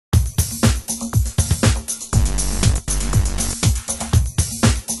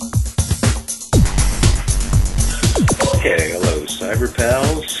Okay, hello Cyber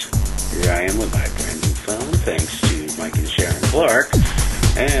Pals. Here I am with my brand new phone, thanks to Mike and Sharon Clark.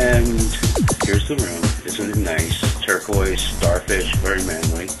 And here's the room. Isn't it nice? Turquoise, starfish, very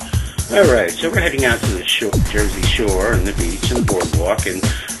manly. Alright, so we're heading out to the Jersey Shore and the beach and the boardwalk. And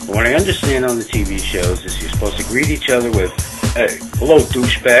what I understand on the TV shows is you're supposed to greet each other with, hey, hello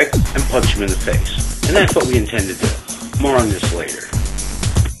douchebag, and punch him in the face. And that's what we intend to do. More on this later.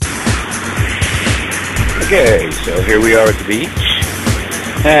 Okay, so here we are at the beach,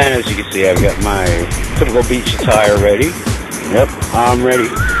 and as you can see, I've got my typical beach attire ready. Yep, I'm ready.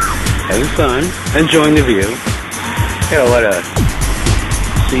 Having fun, enjoying the view. Got a lot of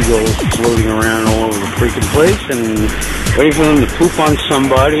seagulls floating around all over the freaking place, and waiting for them to poop on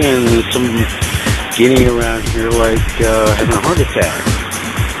somebody, and there's some guinea around here like having a heart attack.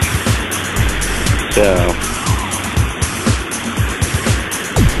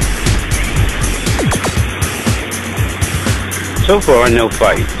 So far, no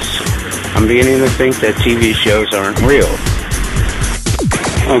fights. I'm beginning to think that TV shows aren't real.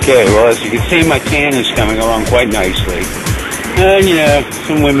 Okay, well, as you can see, my tan is coming along quite nicely. And, you know,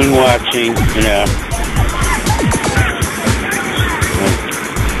 some women watching, you know.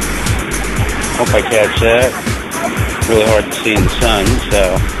 Hope I catch that. Really hard to see in the sun,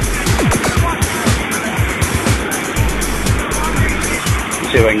 so.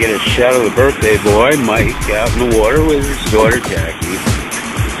 See if I can get a shot of the birthday boy, Mike, out in the water with his daughter, Jackie.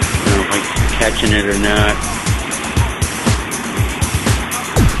 I don't know if I'm catching it or not.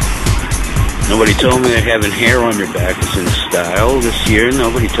 Nobody told me that having hair on your back is in style this year.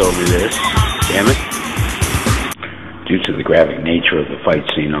 Nobody told me this. Damn it. Due to the graphic nature of the fight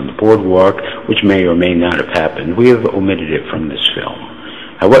scene on the boardwalk, which may or may not have happened, we have omitted it from this film.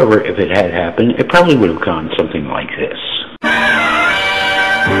 However, if it had happened, it probably would have gone something like this.